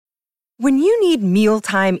When you need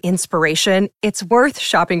mealtime inspiration, it's worth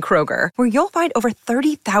shopping Kroger, where you'll find over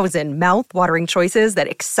 30,000 mouth-watering choices that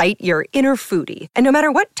excite your inner foodie. And no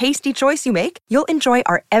matter what tasty choice you make, you'll enjoy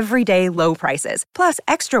our everyday low prices, plus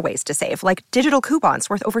extra ways to save, like digital coupons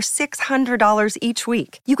worth over $600 each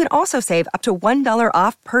week. You can also save up to $1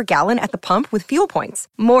 off per gallon at the pump with fuel points.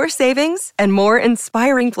 More savings and more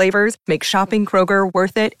inspiring flavors make shopping Kroger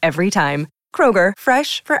worth it every time. Kroger,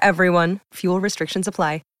 fresh for everyone. Fuel restrictions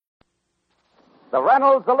apply. The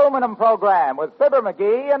Reynolds Aluminum Program with Fibber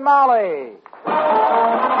McGee and Molly.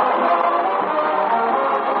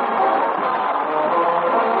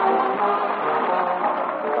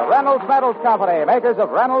 The Reynolds Metals Company, makers of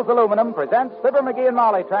Reynolds Aluminum, presents Fibber McGee and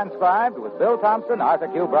Molly, transcribed with Bill Thompson, Arthur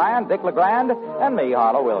Q. Bryan, Dick LeGrand, and me,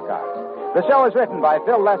 Harlow Wilcox. The show is written by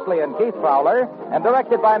Phil Leslie and Keith Fowler and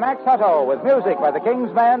directed by Max Hutto, with music by the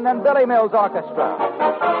King's Men and Billy Mills Orchestra.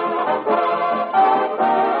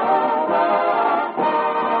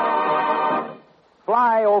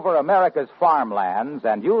 Fly over America's farmlands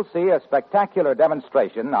and you'll see a spectacular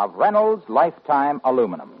demonstration of Reynolds Lifetime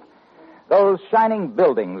Aluminum. Those shining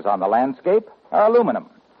buildings on the landscape are aluminum.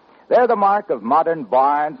 They're the mark of modern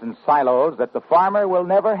barns and silos that the farmer will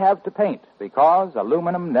never have to paint because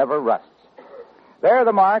aluminum never rusts. They're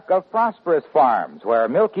the mark of prosperous farms where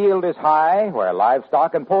milk yield is high, where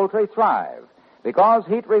livestock and poultry thrive, because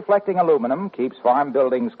heat-reflecting aluminum keeps farm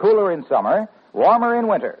buildings cooler in summer, warmer in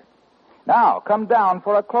winter. Now, come down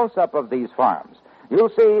for a close-up of these farms.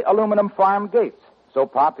 You'll see aluminum farm gates, so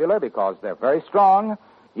popular because they're very strong,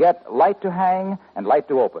 yet light to hang and light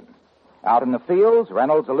to open. Out in the fields,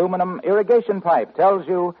 Reynolds Aluminum irrigation pipe tells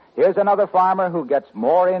you here's another farmer who gets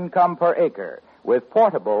more income per acre with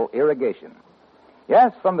portable irrigation.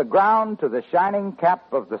 Yes, from the ground to the shining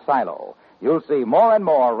cap of the silo, you'll see more and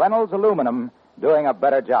more Reynolds Aluminum doing a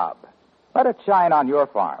better job. Let it shine on your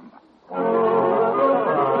farm.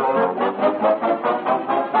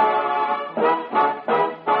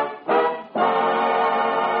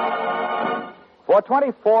 For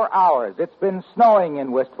 24 hours, it's been snowing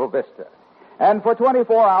in Wistful Vista. And for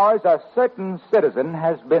 24 hours, a certain citizen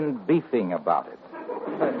has been beefing about it.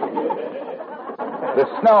 The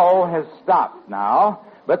snow has stopped now,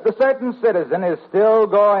 but the certain citizen is still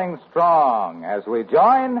going strong as we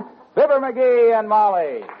join Fibber McGee and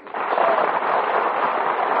Molly.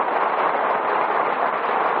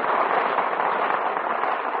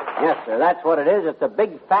 Yes, sir, that's what it is. It's a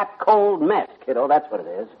big, fat, cold mess, kiddo. That's what it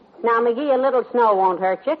is. Now, McGee, a little snow won't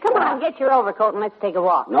hurt you. Come on, get your overcoat and let's take a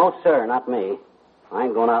walk. No, sir, not me. I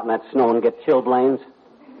ain't going out in that snow and get chilblains.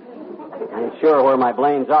 I ain't sure where my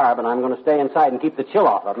blains are, but I'm going to stay inside and keep the chill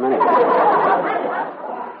off of them anyway.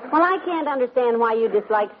 Well, I can't understand why you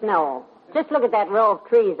dislike snow. Just look at that row of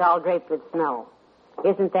trees all draped with snow.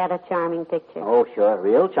 Isn't that a charming picture? Oh, sure,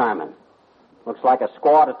 real charming. Looks like a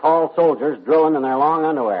squad of tall soldiers drilling in their long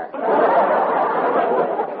underwear.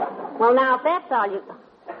 Well, now, if that's all you...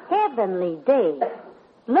 Heavenly days.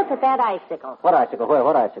 Look at that icicle. What icicle? Where?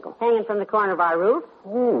 What icicle? Hanging from the corner of our roof.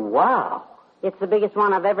 Oh, wow. It's the biggest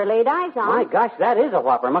one I've ever laid eyes on. My gosh, that is a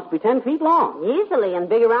whopper. Must be 10 feet long. Easily, and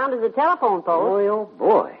big around as a telephone pole. Boy, oh,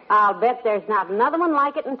 boy. I'll bet there's not another one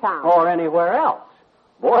like it in town. Or anywhere else.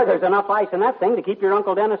 Boy, there's enough ice in that thing to keep your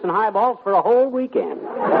Uncle Dennis in highballs for a whole weekend.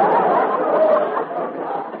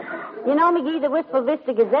 You know, McGee, the Wistful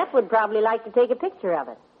Vista Gazette would probably like to take a picture of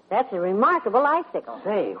it. That's a remarkable icicle.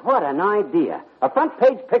 Say, what an idea. A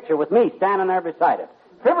front-page picture with me standing there beside it.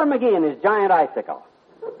 Fibber McGee and his giant icicle.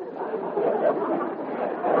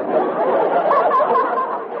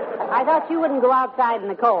 I thought you wouldn't go outside in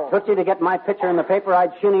the cold. Tootsie, to get my picture in the paper,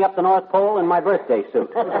 I'd shinny up the North Pole in my birthday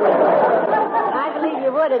suit. I believe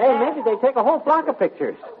you would. Hey, maybe they take a whole flock of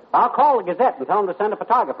pictures. I'll call the Gazette and tell them to send a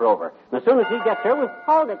photographer over. And as soon as he gets here, we'll...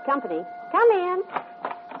 Hold it, company. Come in.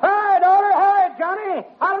 Hi, daughter. Hi, Johnny.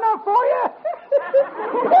 Hot enough for you?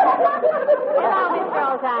 Hello, Mr.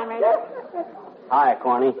 Oldtimer. Hi,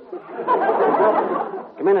 Corny.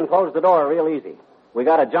 Come in and close the door real easy. We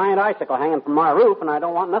got a giant icicle hanging from our roof, and I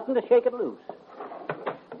don't want nothing to shake it loose.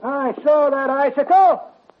 I saw that icicle.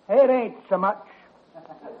 It ain't so much.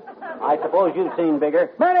 I suppose you've seen bigger.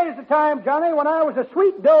 Many's the time, Johnny, when I was a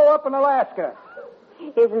sweet dough up in Alaska.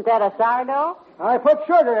 Isn't that a sourdough? I put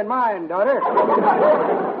sugar in mine, daughter.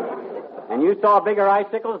 And you saw bigger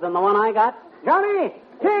icicles than the one I got? Johnny,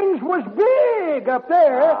 things was big up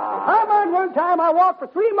there. I remember one time I walked for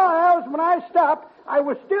 3 miles. When I stopped, I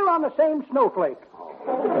was still on the same snowflake.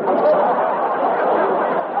 Well,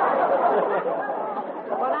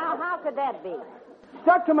 now, how could that be?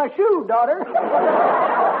 Stuck to my shoe, daughter.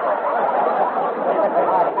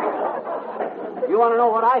 If you want to know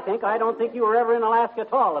what I think, I don't think you were ever in Alaska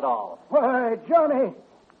at all. Why, Johnny,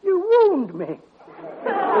 you wound me.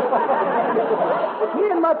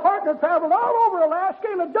 Me and my partner traveled all over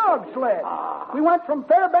Alaska in a dog sled. We went from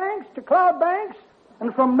Fairbanks to Cloud Banks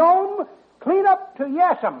and from Nome clean up to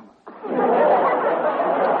Yassam.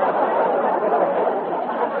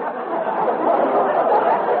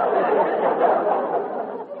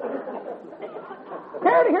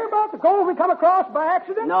 Care to hear about the gold we come across by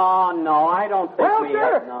accident? No, I don't think Well, we...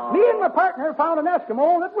 sir, No. me and my partner found an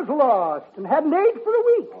Eskimo that was lost and hadn't ate for a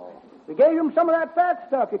week. We gave him some of that fat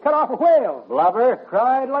stuff you cut off a whale. Blubber?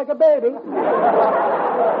 Cried like a baby.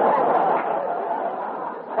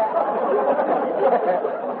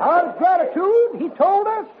 Out of gratitude, he told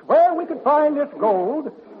us where we could find this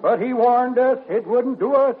gold, but he warned us it wouldn't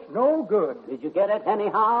do us no good. Did you get it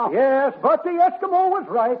anyhow? Yes, but the Eskimo was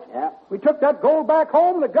right. Yeah. We took that gold back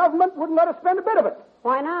home, and the government wouldn't let us spend a bit of it.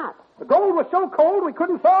 Why not? The gold was so cold we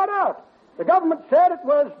couldn't thaw it out. The government said it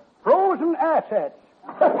was frozen assets.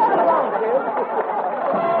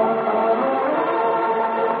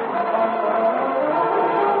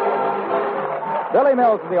 Billy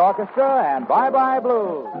Mills to the orchestra and Bye Bye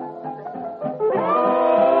Blues.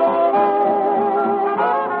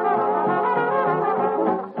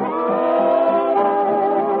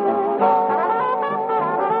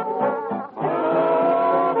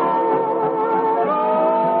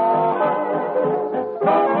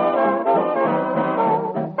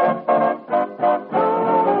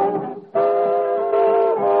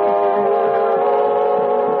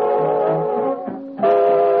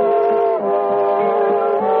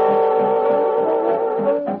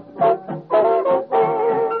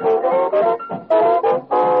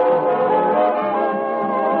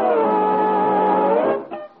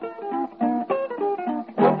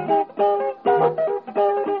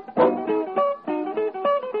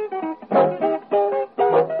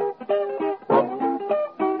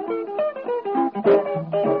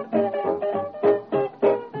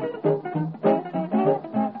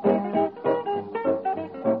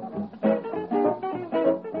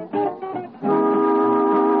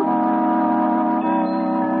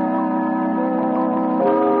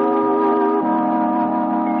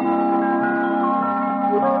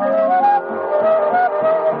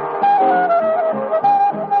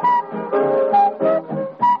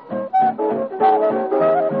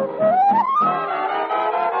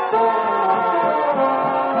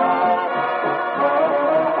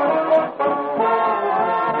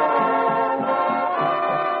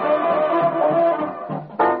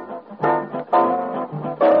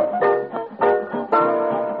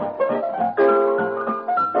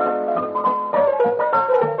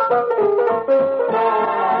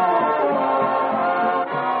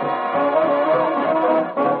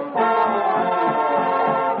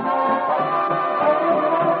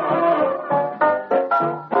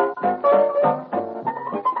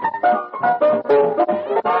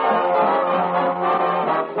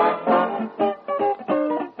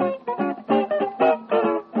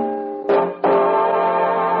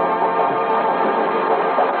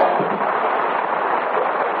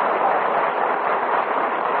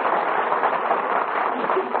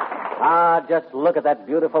 Just look at that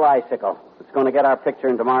beautiful icicle. It's going to get our picture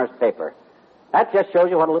in tomorrow's paper. That just shows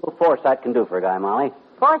you what a little foresight can do for a guy, Molly.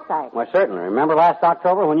 Foresight. Well, certainly. Remember last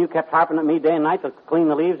October when you kept harping at me day and night to clean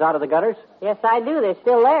the leaves out of the gutters? Yes, I do. They're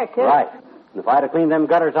still there, too. Right. And if I'd have cleaned them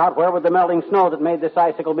gutters out, where would the melting snow that made this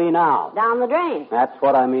icicle be now? Down the drain. That's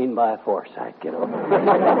what I mean by foresight, kiddo.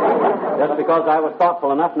 Just because I was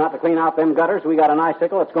thoughtful enough not to clean out them gutters, we got an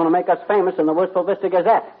icicle that's going to make us famous in the Wistful Vista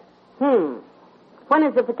Gazette. When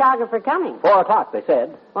is the photographer coming? 4:00, they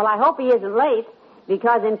said. Well, I hope he isn't late,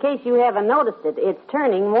 because in case you haven't noticed it, it's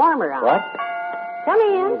turning warmer out. What? Come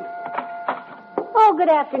in. Oh, good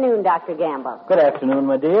afternoon, Dr. Gamble. Good afternoon,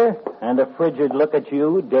 my dear. And a frigid look at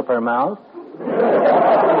you, dipper mouth.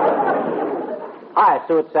 Hi,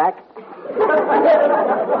 suet sack.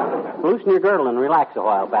 Loosen your girdle and relax a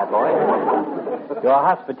while, fat boy. Your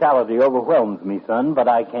hospitality overwhelms me, son, but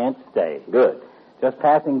I can't stay. Good. Just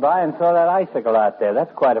passing by and saw that icicle out there.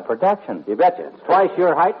 That's quite a production. You betcha. It's twice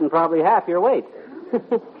your height and probably half your weight.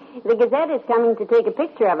 The Gazette is coming to take a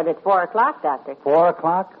picture of it at 4:00, Doctor.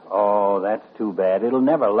 4:00? Oh, that's too bad. It'll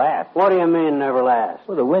never last. What do you mean, never last?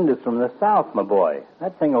 Well, the wind is from the south, my boy.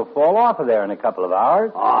 That thing will fall off of there in a couple of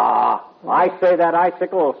hours. I say that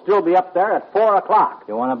icicle will still be up there at 4:00.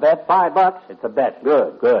 You want to bet? $5. It's a bet.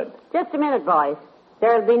 Good. Just a minute, boys.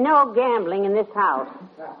 There'll be no gambling in this house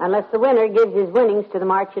unless the winner gives his winnings to the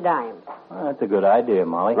March of Dimes. Well, that's a good idea,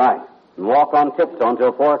 Molly. Right. And walk on tiptoe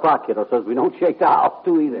until 4 o'clock, kiddo. Says we don't shake the house,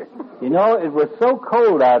 too, either. You know, it was so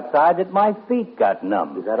cold outside that my feet got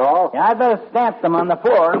numb. Is that all? Yeah, I better stamp them on the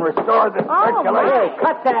floor and restore the circulation. Hey,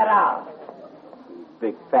 cut that out.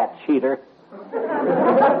 Big fat cheater.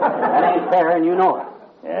 That ain't fair, and you know it.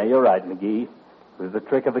 Yeah, you're right, McGee. It was the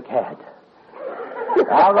trick of a cat.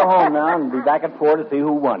 I'll go home now and be back at 4 to see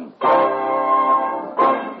who won.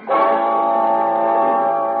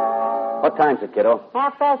 What time's it, kiddo?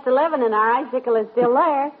 11:30, and our icicle is still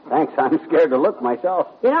there. Thanks, I'm scared to look myself.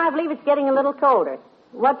 You know, I believe it's getting a little colder.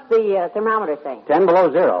 What's the thermometer saying? 10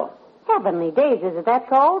 below zero. Heavenly days, is it that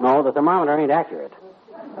cold? No, the thermometer ain't accurate.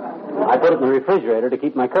 I put it in the refrigerator to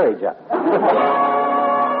keep my courage up.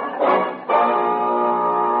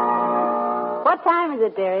 What time is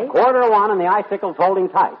it, dearie? 1:45, and the icicle's holding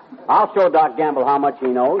tight. I'll show Doc Gamble how much he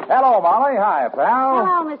knows. Hello, Molly. Hi, pal.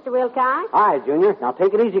 Hello, Mr. Wilcox. Hi, Junior. Now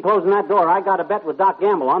take it easy closing that door. I got a bet with Doc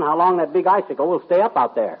Gamble on how long that big icicle will stay up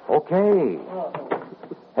out there. Okay.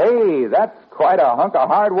 Hey, that's quite a hunk of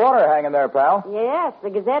hard water hanging there, pal. Yes, the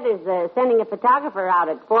Gazette is sending a photographer out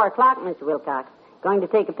at 4 o'clock, Mr. Wilcox. Going to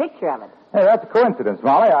take a picture of it. Hey, that's a coincidence,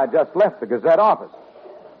 Molly. I just left the Gazette office.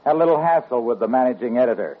 Had a little hassle with the managing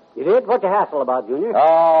editor. You did? What'd you hassle about, Junior?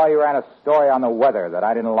 Oh, he ran a story on the weather that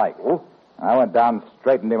I didn't like. I went down and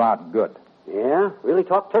straightened him out good. Yeah? Really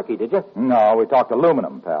talked turkey, did you? No, we talked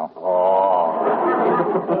aluminum, pal. Oh.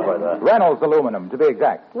 Reynolds aluminum, to be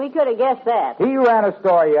exact. We could have guessed that. He ran a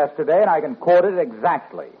story yesterday, and I can quote it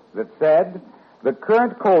exactly, that said, the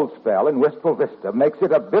current cold spell in Wistful Vista makes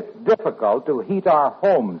it a bit difficult to heat our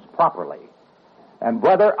homes properly. And,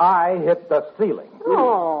 brother, I hit the ceiling.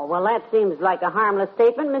 Oh, well, that seems like a harmless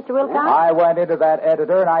statement, Mr. Wilcox. I went into that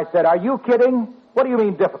editor, and I said, are you kidding? What do you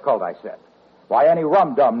mean difficult, I said. Why, any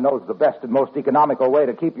rum-dum knows the best and most economical way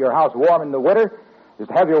to keep your house warm in the winter is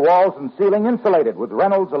to have your walls and ceiling insulated with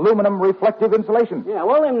Reynolds aluminum reflective insulation. Yeah,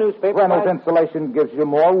 well, them newspapers... Reynolds insulation gives you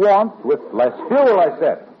more warmth with less fuel, I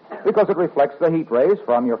said, because it reflects the heat rays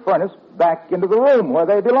from your furnace back into the room where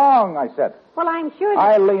they belong, I said. Well, I'm sure that...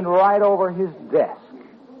 I leaned right over his desk.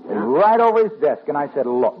 And I said,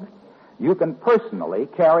 look, you can personally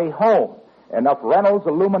carry home enough Reynolds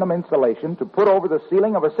aluminum insulation to put over the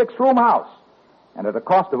ceiling of a 6-room house. And at a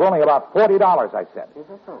cost of only about $40, I said.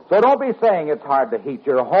 So don't be saying it's hard to heat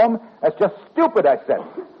your home. That's just stupid, I said.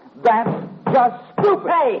 That's just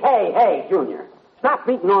stupid. Hey, Junior. Stop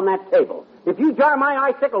beating on that table. If you jar my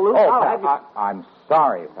icicle loose, I'll have you... I'm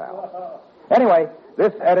sorry, pal. Anyway,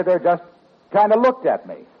 this editor just kind of looked at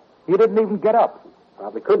me. He didn't even get up.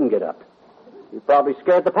 Probably couldn't get up. You probably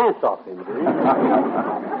scared the pants off him, didn't you?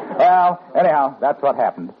 Well, anyhow, that's what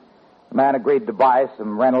happened. The man agreed to buy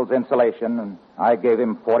some Reynolds insulation, and I gave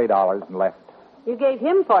him $40 and left. You gave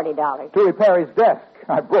him $40. To repair his desk.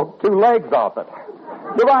 I broke 2 legs off it.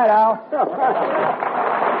 Goodbye, now.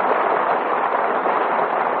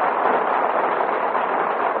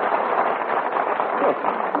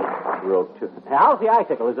 Broke 2. How's the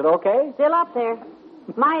icicle? Is it okay? Still up there.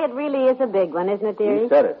 My, it really is a big one, isn't it, dearie? You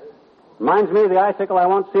said it. Reminds me of the icicle I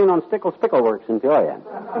once seen on Stickles Pickle Works in Peoria.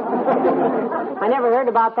 I never heard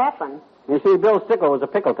about that one. You see, Bill Stickle was a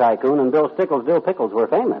pickle tycoon, and Bill Stickles' dill pickles were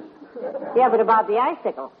famous. Yeah, but about the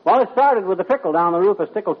icicle. Well, it started with the trickle down the roof of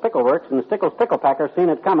Stickles Pickle Works, and the Stickles Pickle Packers seen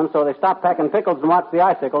it coming, so they stopped packing pickles and watched the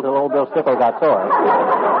icicle till old Bill Stickle got sore.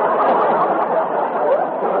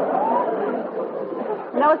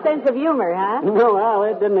 No sense of humor, huh? No, well,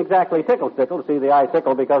 it didn't exactly tickle Stickle to see the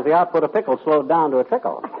icicle because the output of pickles slowed down to a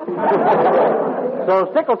trickle. So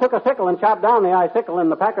Stickle took a sickle and chopped down the icicle,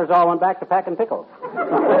 and the Packers all went back to packing pickles.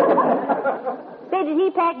 Say, did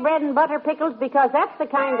he pack bread and butter pickles? Because that's the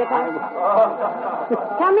kind that...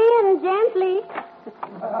 Come in, gently.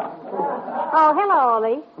 Oh, hello,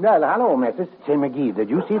 Ollie. Well, hello, Mrs. Say, McGee, did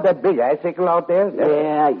you see that big icicle out there?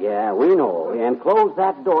 Yeah, we know. And close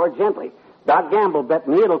that door gently. Doc Gamble bet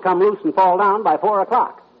me it'll come loose and fall down by 4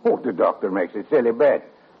 o'clock. Oh, the doctor makes a silly bet.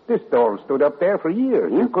 This door stood up there for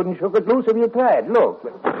years. You couldn't shook it loose if you tried. Look.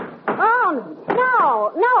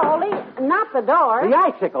 Oh, no, Ollie. Not the door. The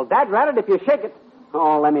icicle. Dad rat it if you shake it.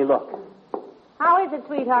 Oh, let me look. How is it,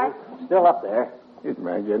 sweetheart? Still up there.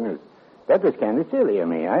 My goodness. That was kind of silly of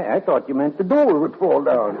me. I thought you meant the door would fall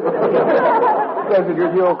down. That's a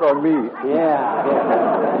good joke on me. Yeah.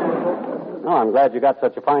 Oh, I'm glad you got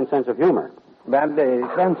such a fine sense of humor. But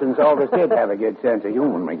Svenssons always did have a good sense of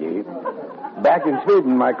humor, McGee. Back in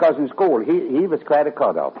Sweden, my cousin Skål, he was quite a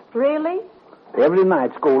cut-up. Really? Every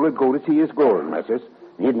night, Skål would go to see his girl, missus.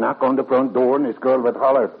 He'd knock on the front door, and his girl would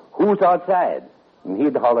holler, "Who's outside?" And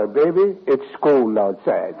he'd holler, "Baby, it's Skål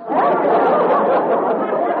outside."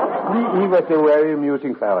 He was a very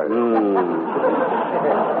amusing fellow.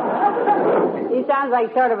 He sounds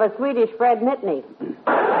like sort of a Swedish Fred Mitney.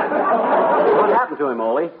 What happened to him,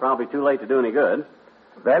 Ole? Probably too late to do any good.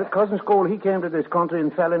 Well, Cousin School, he came to this country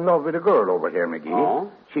and fell in love with a girl over here, McGee.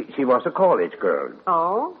 Oh? She was a college girl.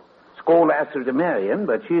 Oh? School asked her to marry him,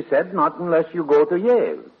 but she said not unless you go to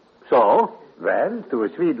Yale. So? Well, to a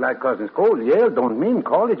Swede like Cousin School, Yale don't mean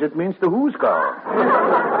college, it means the Hooskow.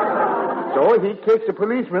 So he kicks a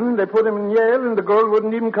policeman, they put him in Yale, and the girl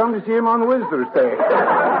wouldn't even come to see him on Visitor's Day.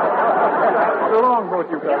 So long, both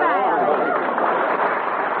you fellas.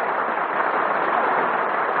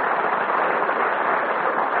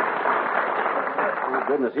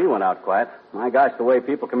 Goodness, he went out quiet. My gosh, the way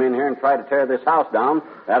people come in here and try to tear this house down,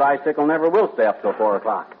 that icicle never will stay up till 4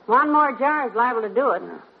 o'clock. One more jar is liable to do it.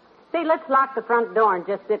 See, let's lock the front door and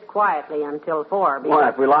just sit quietly until 4. Why,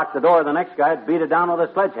 if we locked the door, the next guy'd beat it down with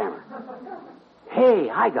a sledgehammer. Hey,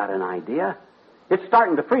 I got an idea. It's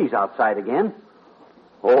starting to freeze outside again.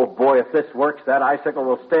 Oh, boy, if this works, that icicle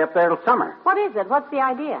will stay up there till summer. What is it? What's the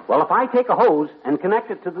idea? Well, if I take a hose and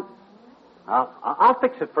connect it to the... I'll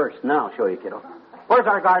fix it first, and then I'll show you, kiddo. Where's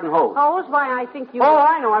our garden hose? Hose? Why, I think you... Oh,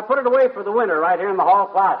 I know. I put it away for the winter right here in the hall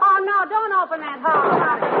closet. Oh, no, don't open that hose.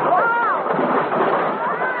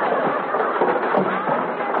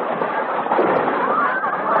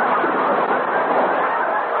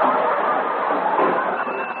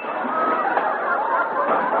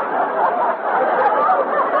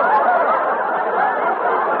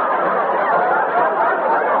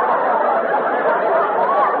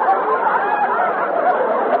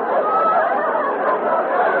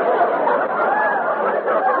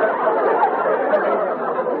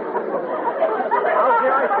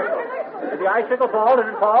 Icicle fall? Did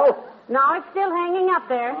it fall? No, it's still hanging up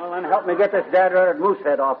there. Well, then help me get this dad-ratted moose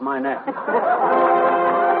head off my neck.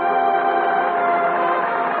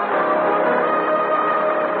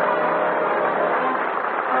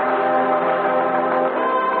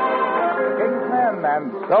 King's Men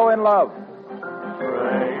and So in Love.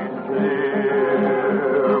 Strange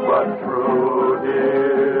dear, but true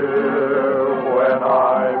dear, when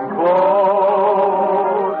I'm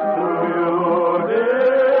close to you,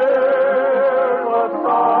 dear, the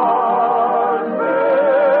stars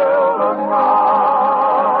fill the sky.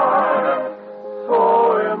 So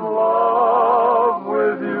in love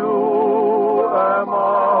with you am I.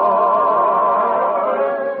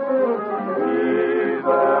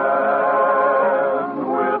 Even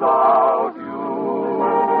without you,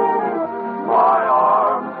 my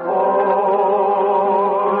arms hold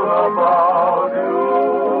about you.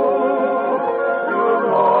 You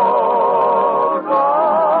know,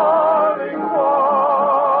 darling, why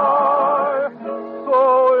so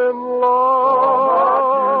in love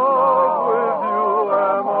with you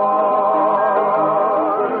am I.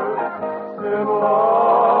 In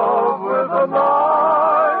love with the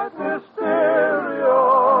night mysterious,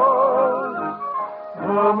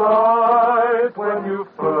 the night when you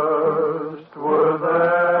first were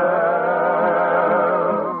there.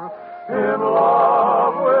 In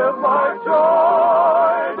love with my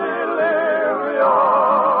joy delirious,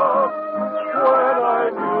 when I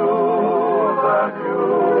knew that you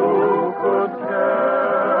could care.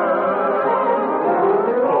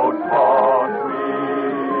 Oh, taunt me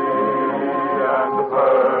and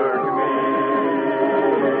hurt me,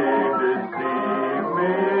 deceive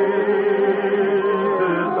me,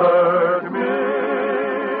 desert me.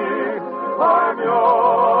 I'm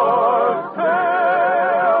yours till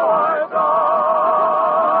I die.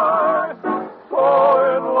 So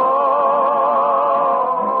in love,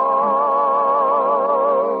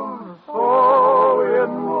 so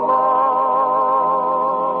in love,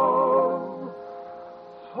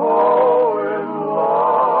 so in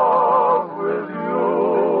love with you,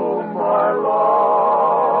 my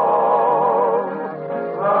love,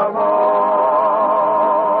 am I.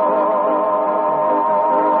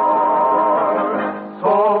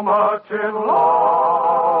 So much in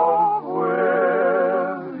love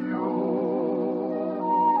with you.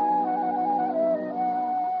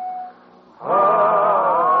 Am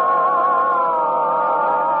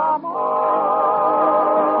I.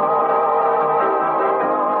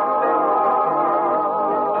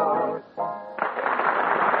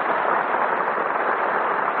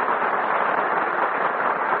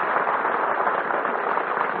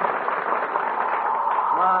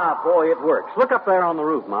 Ah, boy, it works. Look up there on the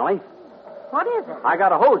roof, Molly. What is it? I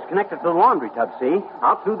got a hose connected to the laundry tub, see?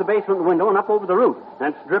 Out through the basement window and up over the roof.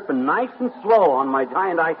 And it's dripping nice and slow on my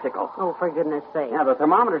giant icicle. Oh, for goodness sake. Yeah, the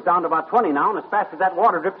thermometer's down to about 20 now, and as fast as that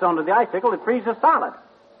water drips onto the icicle, it freezes solid.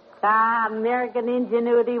 Ah, American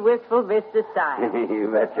ingenuity, wistful vista style. You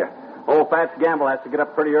betcha. Old Fats Gamble has to get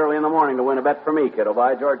up pretty early in the morning to win a bet for me, kiddo.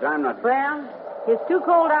 By George, I'm not... Well, it's too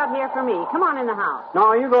cold out here for me. Come on in the house.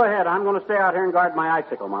 No, you go ahead. I'm going to stay out here and guard my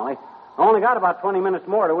icicle, Molly. I only got about 20 minutes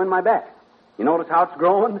more to win my bet. You notice how it's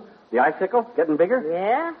growing? The icicle getting bigger?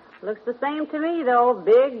 Yeah, looks the same to me, though.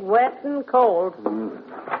 Big, wet, and cold.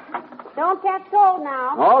 Don't catch cold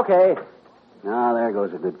now. Okay. Now, there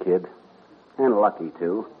goes a good kid. And lucky,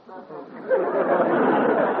 too.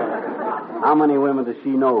 How many women does she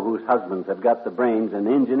know whose husbands have got the brains and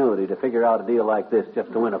ingenuity to figure out a deal like this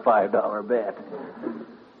just to win a $5 bet?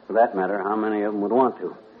 For that matter, how many of them would want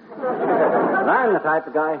to? But I'm the type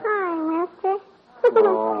of guy... Hi, mister.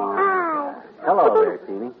 Oh, Hi. hello there,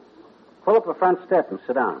 Teeny. Pull up the front step and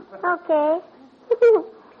sit down. Okay.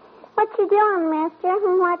 What you doing, mister?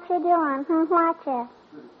 What you doing? What you?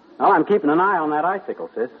 Well, I'm keeping an eye on that icicle,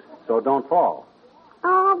 sis, so don't fall.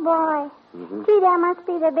 Oh, boy. Mm-hmm. Gee, that must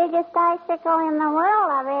be the biggest icicle in the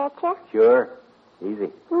world, I bet you. Sure. Easy.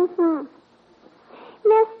 Mm-hmm.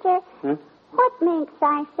 Mister, Hmm? what makes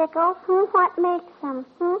icicles? What makes them?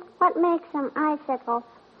 What makes them icicles?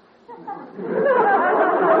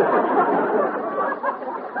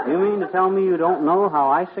 You mean to tell me you don't know how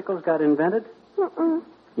icicles got invented? Mm-mm.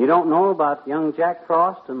 You don't know about young Jack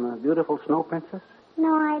Frost and the beautiful Snow Princess?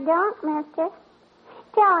 No, I don't, mister.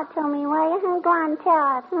 Tell it to me, will you? Go on,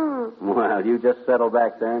 tell it. Well, you just settle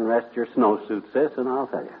back there and rest your snowsuit, sis, and I'll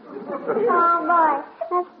tell you. Oh,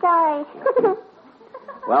 boy. A story.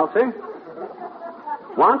 Well, sir,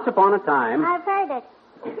 once upon a time... I've heard it.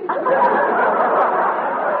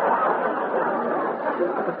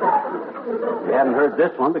 You haven't heard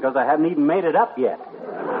this one because I haven't even made it up yet.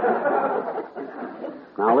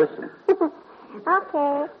 Now, listen.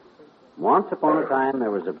 Okay. Once upon a time,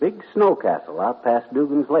 there was a big snow castle out past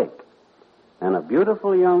Dugan's Lake. And a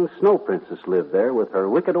beautiful young snow princess lived there with her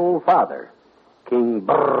wicked old father, King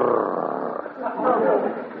Brrr.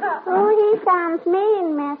 Oh, he sounds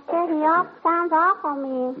mean, mister. He sounds awful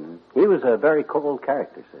mean. He was a very cold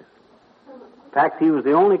character, sis. In fact, he was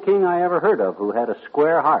the only king I ever heard of who had a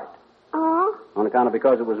square heart. Oh? On account of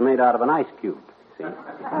because it was made out of an ice cube, see?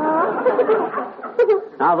 Oh?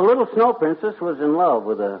 Now, the little snow princess was in love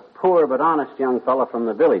with a poor but honest young fellow from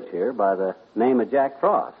the village here by the name of Jack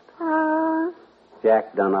Frost. Oh?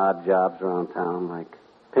 Jack done odd jobs around town, like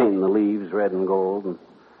painting the leaves red and gold and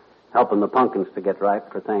helping the pumpkins to get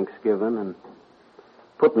ripe for Thanksgiving and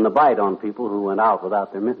putting the bite on people who went out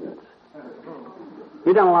without their mittens.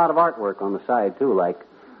 He done a lot of artwork on the side, too, like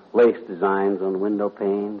lace designs on window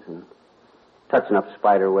panes and touching up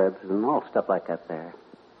spider webs and all stuff like that there.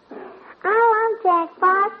 I love Jack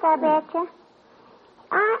Frost, I betcha.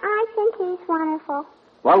 I think he's wonderful.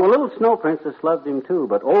 Well, the little snow princess loved him, too,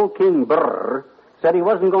 but old King Brrr said he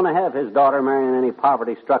wasn't going to have his daughter marrying any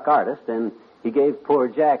poverty-struck artist, and he gave poor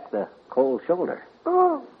Jack the cold shoulder.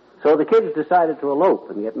 Oh. So the kids decided to elope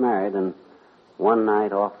and get married, and one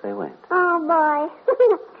night off they went. Oh, boy.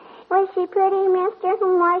 Was she pretty, mister?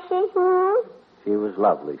 Was she? She was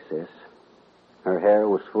lovely, sis. Her hair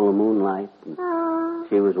was full of moonlight, and Oh.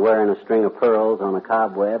 she was wearing a string of pearls on a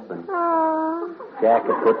cobweb, and Oh. Jack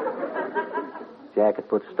had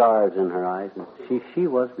put stars in her eyes, and she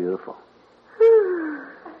was beautiful.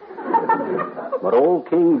 But old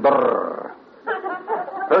King Brrr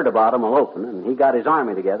heard about him eloping, and he got his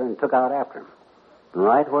army together and took out after him. And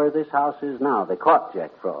right where this house is now, they caught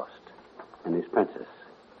Jack Frost and his princess.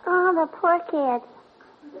 Oh, the poor kid.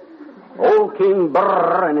 Old King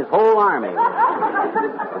Brrr and his whole army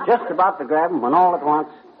were just about to grab him when all at once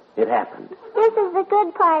it happened. This is the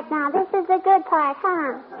good part now. This is the good part,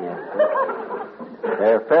 huh? Yes.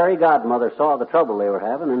 Their fairy godmother saw the trouble they were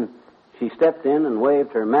having, and she stepped in and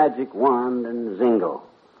waved her magic wand, and zingo.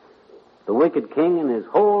 The wicked king and his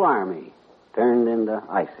whole army turned into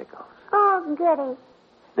icicles. Oh, goody.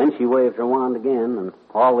 Then she waved her wand again, and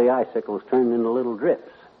all the icicles turned into little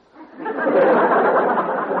drips.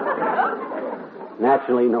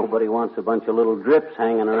 Naturally, nobody wants a bunch of little drips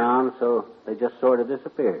hanging around, so they just sort of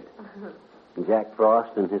disappeared. And Jack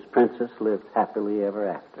Frost and his princess lived happily ever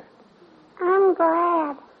after. I'm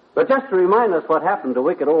glad. But just to remind us what happened to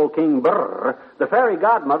wicked old King Brrr, the fairy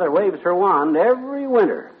godmother waves her wand every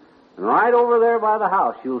winter. And right over there by the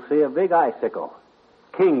house, you'll see a big icicle,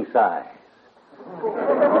 king size.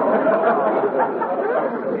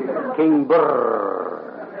 King Brrr.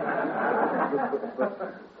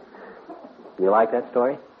 You like that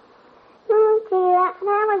story? Oh, gee, that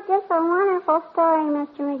was just a wonderful story,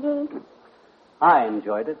 Mr. McGee. I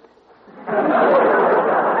enjoyed it.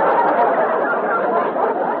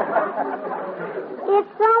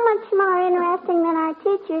 It's so much more interesting than our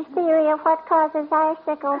teacher's theory of what causes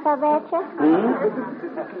icicles, I betcha.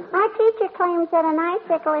 Our teacher claims that an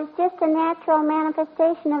icicle is just a natural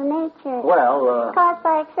manifestation of nature. Well, Caused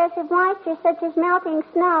by excessive moisture, such as melting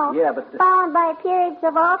snow. Yeah, but Followed by periods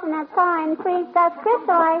of alternate thaw and freeze, thus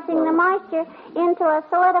crystallizing the moisture into a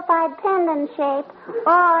solidified pendant shape,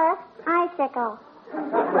 or icicle.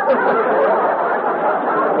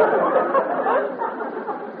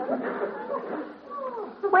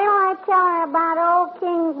 Wait till I tell her about old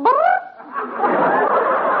King...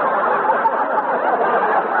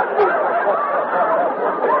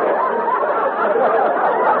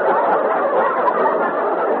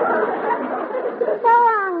 So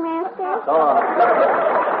long, mister. So long.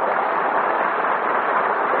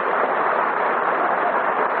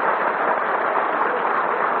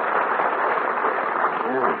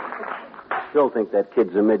 Yeah. Still think that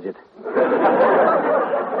kid's a midget.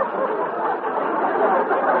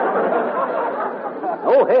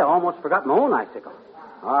 Oh, hey, I almost forgot my own icicle.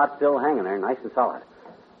 Oh, it's still hanging there, nice and solid.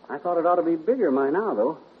 I thought it ought to be bigger by now,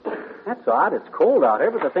 though. That's odd. It's cold out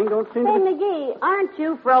here, but the thing don't seem Hey, to be... McGee, aren't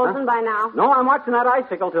you frozen by now? No, I'm watching that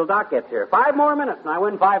icicle till Doc gets here. 5 more minutes, and I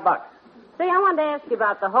win $5. See, I wanted to ask you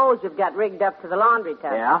about the hose you've got rigged up to the laundry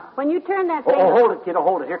tub. Yeah? When you turn that thing... Oh, hold it, kiddo,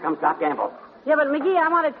 hold it. Here comes Doc Gamble. Yeah, but McGee, I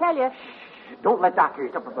want to tell you... Don't let Doc hear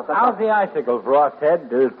you. How's the icicle, Frosthead?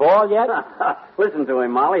 Did it fall yet? Listen to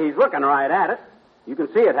him, Molly. He's looking right at it. You can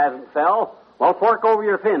see it hasn't fell. Well, fork over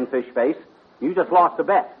your fin, fish face. You just lost a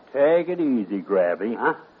bet. Take it easy, Grabby.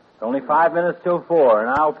 Huh? It's only 5 minutes till 4, and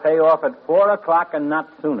I'll pay off at 4 o'clock and not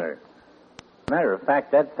sooner. Matter of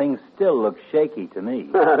fact, that thing still looks shaky to me.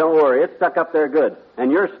 Don't worry. It's stuck up there good.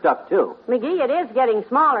 And you're stuck, too. McGee, it is getting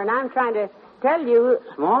smaller, and I'm trying to tell you...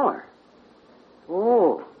 Smaller?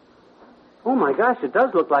 Oh. Oh, my gosh, it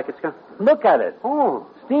does look like it's got... Look at it. Oh.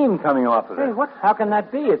 Steam coming off of it. Hey, what's... How can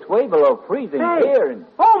that be? It's way below freezing here. And...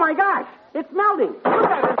 Oh, my gosh. It's melting. Look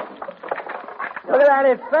at it. Look at that.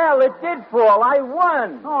 It fell. It did fall. I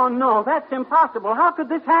won. Oh, no, that's impossible. How could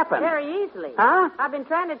this happen? Very easily. Huh? I've been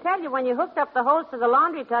trying to tell you, when you hooked up the hose to the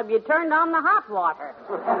laundry tub, you turned on the hot water.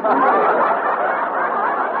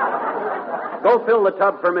 Go fill the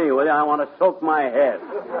tub for me, will you? I want to soak my head.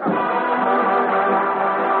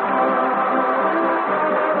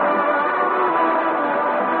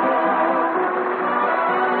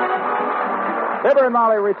 Fibber and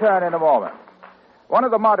Molly return in a moment. One of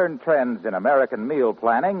the modern trends in American meal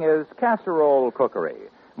planning is casserole cookery.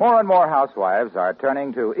 More and more housewives are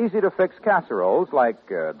turning to easy-to-fix casseroles like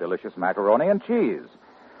delicious macaroni and cheese.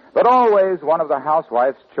 But always one of the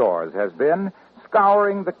housewife's chores has been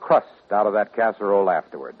scouring the crust out of that casserole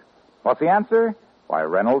afterward. What's the answer? Why,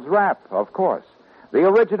 Reynolds Wrap, of course. The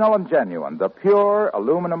original and genuine, the pure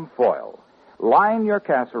aluminum foil. Line your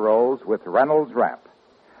casseroles with Reynolds Wrap.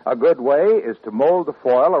 A good way is to mold the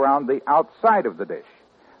foil around the outside of the dish.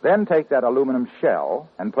 Then take that aluminum shell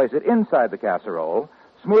and place it inside the casserole,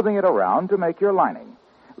 smoothing it around to make your lining.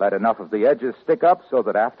 Let enough of the edges stick up so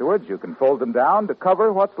that afterwards you can fold them down to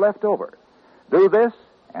cover what's left over. Do this,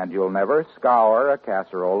 and you'll never scour a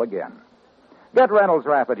casserole again. Get Reynolds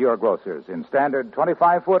Wrap at your grocer's in standard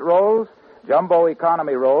 25-foot rolls, jumbo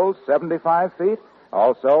economy rolls, 75 feet,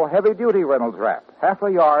 also heavy-duty Reynolds Wrap, half a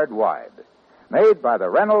yard wide. Made by the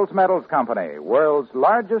Reynolds Metals Company, world's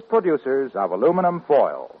largest producers of aluminum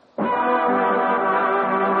foil.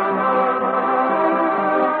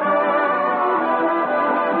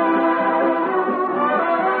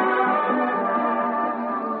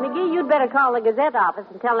 McGee, you'd better call the Gazette office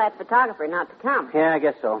and tell that photographer not to come. Yeah, I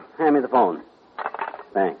guess so. Hand me the phone.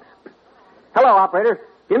 Thanks. Hello, operator.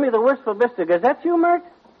 Give me the Wistful Vista Gazette, you, Mert?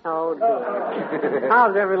 Oh, dear.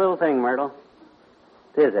 How's every little thing, Myrtle?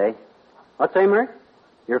 Tis, eh? What's say, Mert?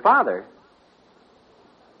 Your father?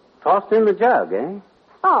 Tossed in the jug, eh?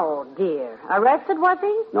 Oh, dear. Arrested, was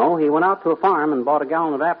he? No, he went out to a farm and bought a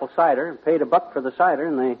gallon of apple cider and paid $1 for the cider,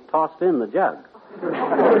 and they tossed in the jug.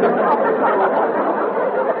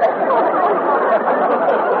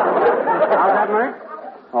 How's that, Mert?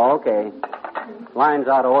 Oh, okay. Line's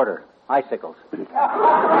out of order. Icicles. The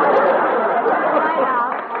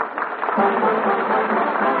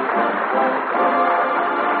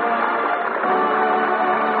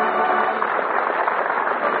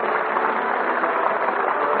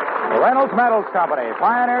Reynolds Metals Company,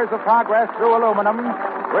 pioneers of progress through aluminum,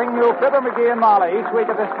 bring you Fibber, McGee, and Molly each week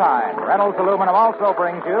at this time. Reynolds Aluminum also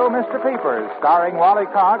brings you Mr. Peepers, starring Wally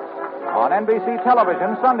Cox, on NBC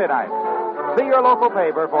television Sunday night. See your local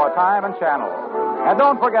paper for time and channel. And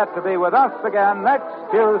don't forget to be with us again next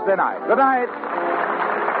Tuesday night. Good night.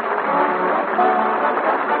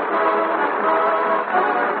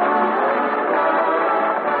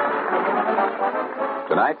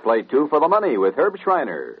 Tonight, play Two for the Money with Herb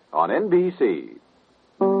Schreiner on NBC.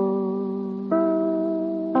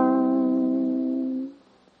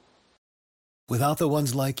 Without the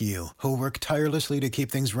ones like you, who work tirelessly to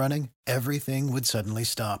keep things running, everything would suddenly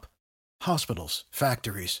stop. Hospitals,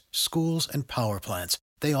 factories, schools, and power plants,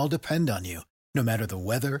 they all depend on you. No matter the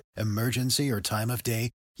weather, emergency, or time of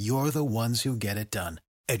day, you're the ones who get it done.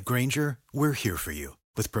 At Grainger, we're here for you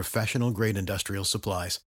with professional-grade industrial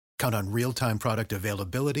supplies. Count on real-time product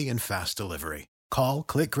availability and fast delivery. Call,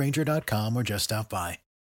 click Grainger.com, or just stop by.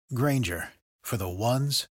 Grainger, for the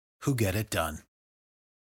ones who get it done.